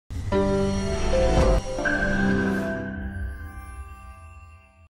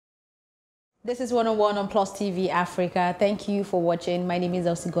This is 101 on Plus TV Africa. Thank you for watching. My name is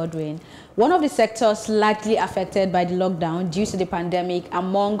Elsie Godwin. One of the sectors largely affected by the lockdown due to the pandemic,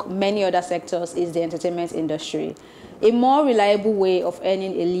 among many other sectors, is the entertainment industry. A more reliable way of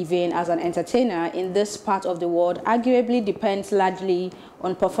earning a living as an entertainer in this part of the world arguably depends largely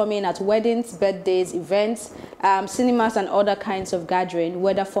on performing at weddings, birthdays, events, cinemas and other kinds of gathering,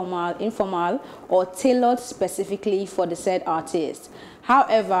 whether formal, informal, or tailored specifically for the said artist.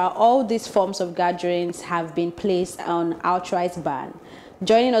 However, all these forms of gatherings have been placed on outright ban.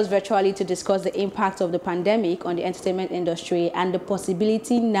 Joining us virtually to discuss the impact of the pandemic on the entertainment industry and the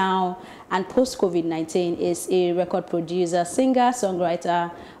possibility now and post-COVID-19 is a record producer, singer,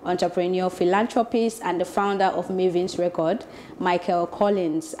 songwriter, entrepreneur, philanthropist, and the founder of MavinRecords, Michael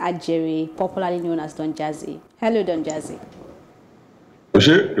Collins Ajere, popularly known as Don Jazzy. Hello, Don Jazzy.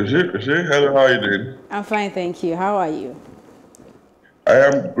 Hello, how are you doing? I'm fine, thank you. How are you? I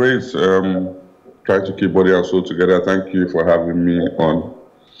am great. Trying to keep body and soul together. Thank you for having me on.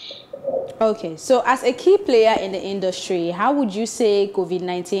 Okay, so as a key player in the industry, how would you say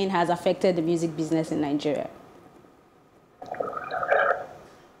COVID-19 has affected the music business in Nigeria?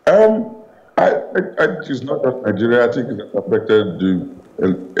 It's not just Nigeria. I think it has affected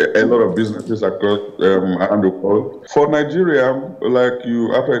a lot of businesses across around the world. For Nigeria, like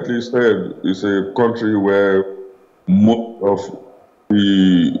you accurately said, it's a country where most of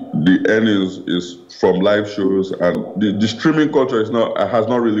the earnings is from live shows, and the streaming culture has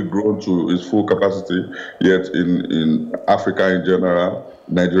not really grown to its full capacity yet in Africa in general,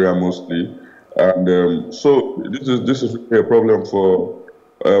 Nigeria mostly, and so this is really a problem for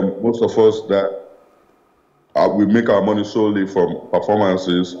most of us that we make our money solely from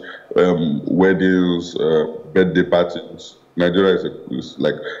performances, weddings, birthday parties. Nigeria is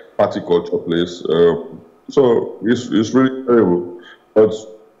like party culture place, so it's really terrible. But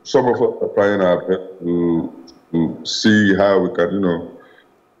some of us are trying our best to see how we can,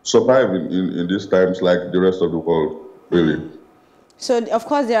 survive in these times like the rest of the world, really. So, of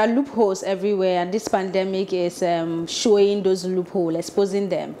course, there are loopholes everywhere, and this pandemic is showing those loopholes, exposing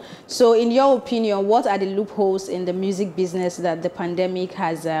them. So, in your opinion, what are the loopholes in the music business that the pandemic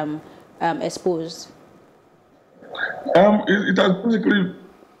has exposed? It has basically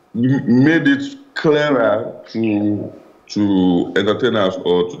made it clearer to entertainers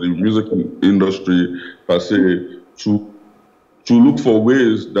or to the music industry per se to look for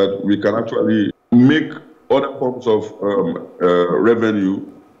ways that we can actually make other forms of revenue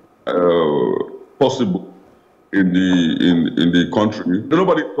possible in the country.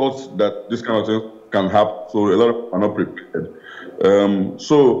 Nobody thought that this kind of thing can happen, so a lot of people are not prepared.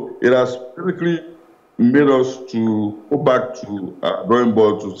 So it has basically made us to go back to drawing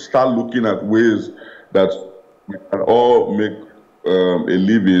board to start looking at ways that we can all make a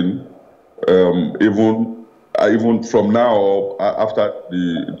living, even from now or after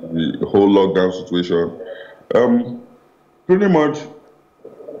the whole lockdown situation. Pretty much,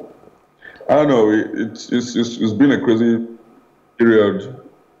 I don't know. It's been a crazy period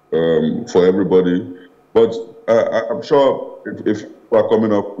for everybody, but I'm sure if people are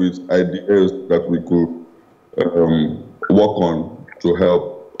coming up with ideas that we could work on to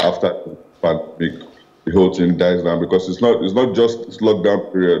help after the pandemic, the whole thing dies down, because it's not just this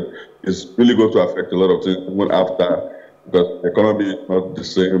lockdown period. It's really going to affect a lot of things even after, because the economy is not the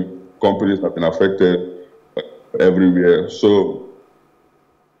same. Companies have been affected everywhere. So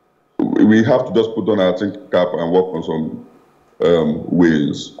we have to just put on our thinking cap and work on some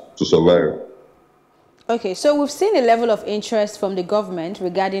ways to survive. Okay, so we've seen a level of interest from the government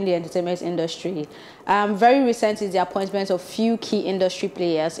regarding the entertainment industry. Very recent is the appointment of few key industry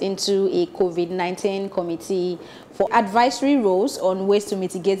players into a COVID-19 committee for advisory roles on ways to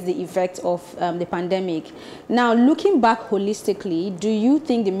mitigate the effect of the pandemic. Now, looking back holistically, do you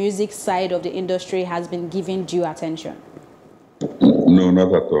think the music side of the industry has been given due attention? No,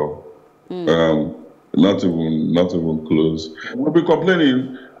 not at all. Not even close. We've been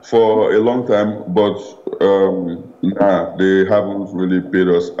complaining for a long time, but they haven't really paid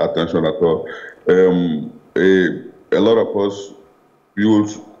us attention at all. A lot of us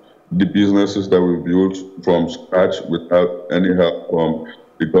built the businesses that we built from scratch without any help from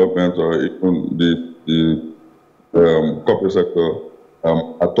the government or even the corporate sector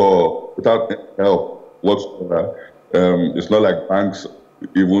at all, without any help whatsoever. It's not like banks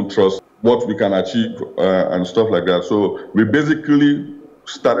even trust what we can achieve and stuff like that. So we basically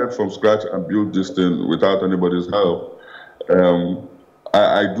started from scratch and built this thing without anybody's help.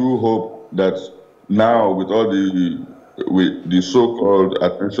 I do hope that now, with all the so-called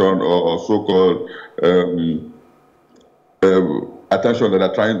attention or so-called attention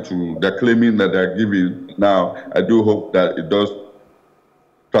that they're claiming that they're giving now, I do hope that it does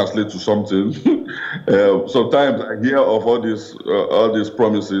translate to something. Sometimes I hear of all these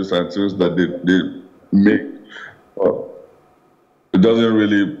promises and things that they make. It doesn't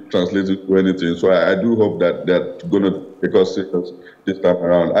really translate into anything. So I do hope that they're going to take us serious this time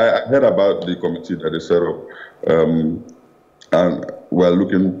around. I heard about the committee that they set up, and we're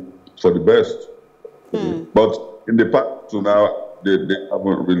looking for the best. But in the past to now, they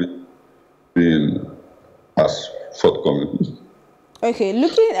haven't really been as forthcoming. Okay,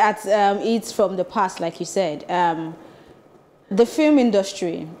 looking at it from the past, like you said, the film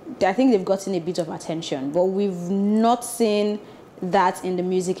industry, I think they've gotten a bit of attention, but we've not seen that in the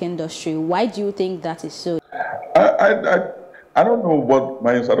music industry. Why do you think that is so? I don't know what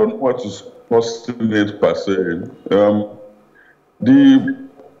I don't know what is causing it per se.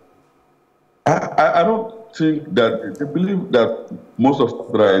 I don't think that they believe that most of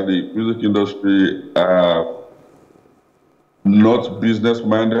us that are in the music industry are not business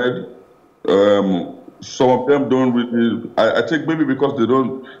minded. Some of them don't really. I think maybe because they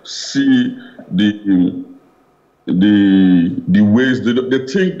don't see the ways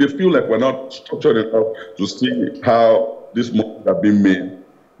they feel like we're not structured enough to see how this money are being made.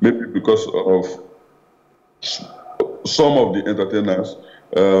 Maybe because of some of the entertainers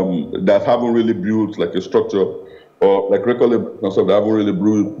that haven't really built like a structure, or like record labels and stuff that haven't really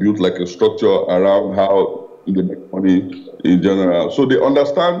built like a structure around how they make money in general. So they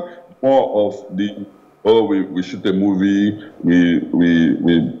understand more of the we shoot a movie, the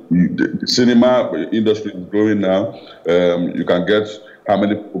cinema industry is growing now. You can get how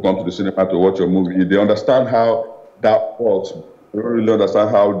many people come to the cinema to watch your movie. They understand how that works. They don't really understand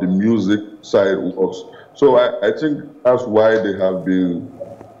how the music side works. So I think that's why they have been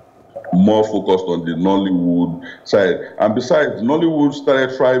more focused on the Nollywood side. And besides, Nollywood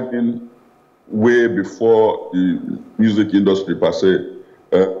started thriving way before the music industry per se.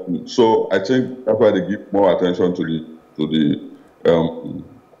 So I think that's why they give more attention to the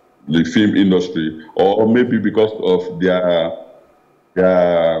film industry, or maybe because of their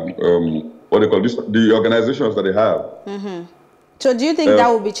what they call this, the organizations that they have. So do you think that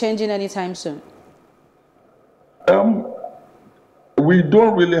will be changing anytime soon? We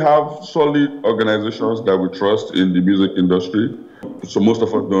don't really have solid organizations that we trust in the music industry. So most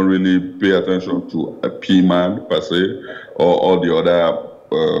of us don't really pay attention to a P-man per se, or all the other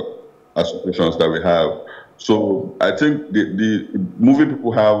associations that we have. So I think the movie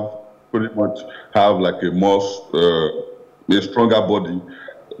people pretty much have like a more a stronger body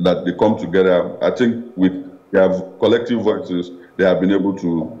that they come together. I think they have collective voices. They have been able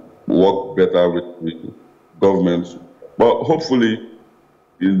to work better with the government. But hopefully,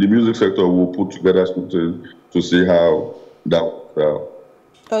 in the music sector, we'll put together something to see how that works out.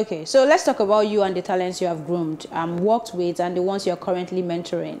 Okay, so let's talk about you and the talents you have groomed, worked with, and the ones you're currently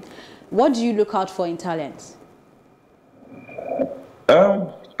mentoring. What do you look out for in talents?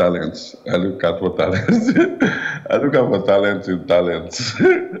 Talents. I look out for talents. I look out for talents in talents.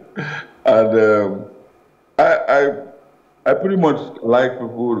 And I pretty much like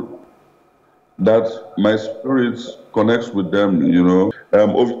people that my spirit connects with them, you know.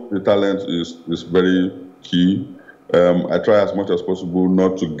 Obviously, talent is very key. I try as much as possible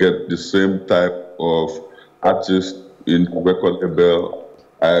not to get the same type of artist in the record label.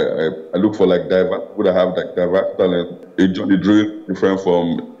 I look for like diverse people that have like diverse talent. A Johnny Drill different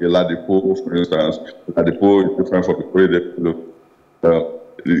from a Ladipo, for instance. Ladipo is different from a Korean. The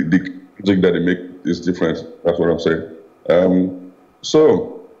music that they make is different. That's what I'm saying.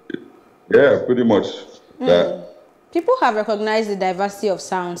 So yeah, pretty much that. People have recognized the diversity of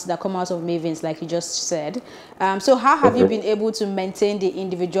sounds that come out of Mavins, like you just said. So how have you been able to maintain the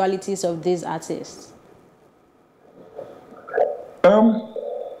individualities of these artists? I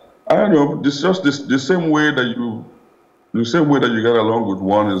don't know. It's just the same way that you get along with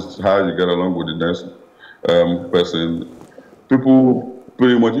one is how you get along with the next person. People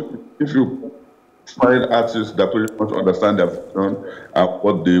pretty much, if you find artists that pretty much understand their vision and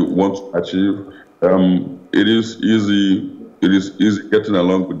what they want to achieve, it is easy getting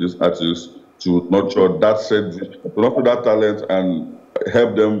along with these artists to nurture that said vision, to nurture that talent and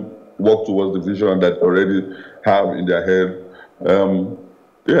help them work towards the vision that they already have in their head.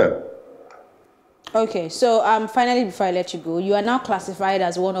 Yeah. Okay, so finally, before I let you go, you are now classified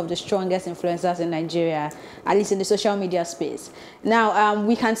as one of the strongest influencers in Nigeria, at least in the social media space. Now,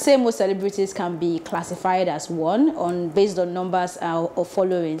 we can say most celebrities can be classified as one based on numbers of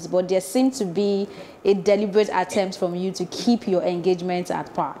followings, but there seems to be a deliberate attempt from you to keep your engagement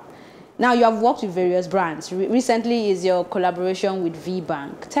at par. Now, you have worked with various brands. Recently is your collaboration with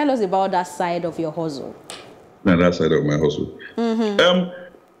V-Bank. Tell us about that side of your hustle. And that side of my hustle.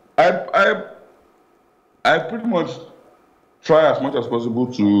 I pretty much try as much as possible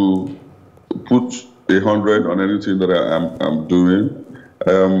to put 100 on anything that I'm doing.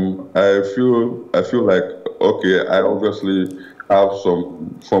 I feel like, okay, I obviously have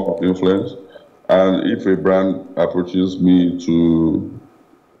some form of influence, and if a brand approaches me to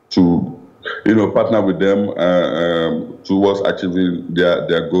partner with them towards achieving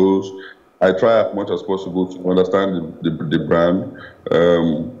their goals, I try as much as possible to understand the brand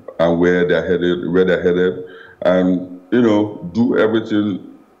and where they're headed, and do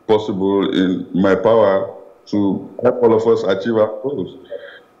everything possible in my power to help all of us achieve our goals.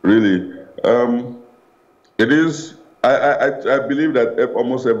 Really, it is. I believe that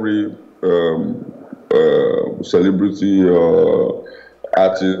almost every celebrity or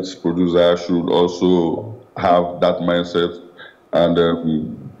artist, producer should also have that mindset, and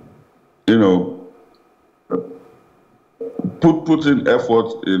put in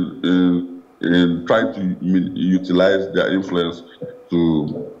effort in trying to utilize their influence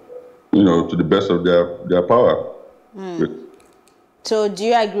to to the best of their power. So do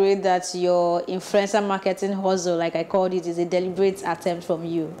you agree that your influencer marketing hustle, like I called it, is a deliberate attempt from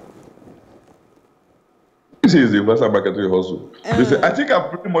you? This is the influencer marketing hustle. Listen, I think I've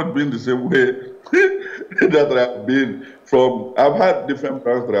pretty much been the same way that I've been from. I've had different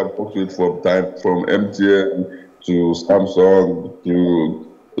brands that I've worked with from MTN to Samsung to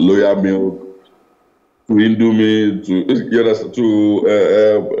Loya Milk to Indomie to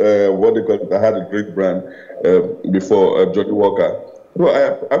what they call it. I had a drink brand before, Johnny Walker. So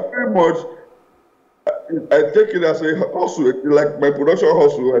I pretty much I take it as a hustle, like my production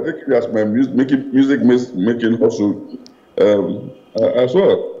hustle. I take it as my music making hustle as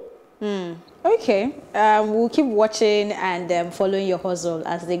well. Okay, we'll keep watching and following your hustle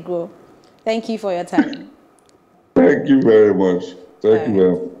as they grow. Thank you for your time. Thank you very much. Thank you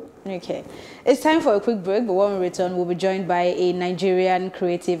very much. Okay, it's time for a quick break, but when we return, we'll be joined by a Nigerian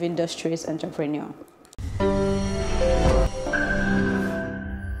creative industries entrepreneur.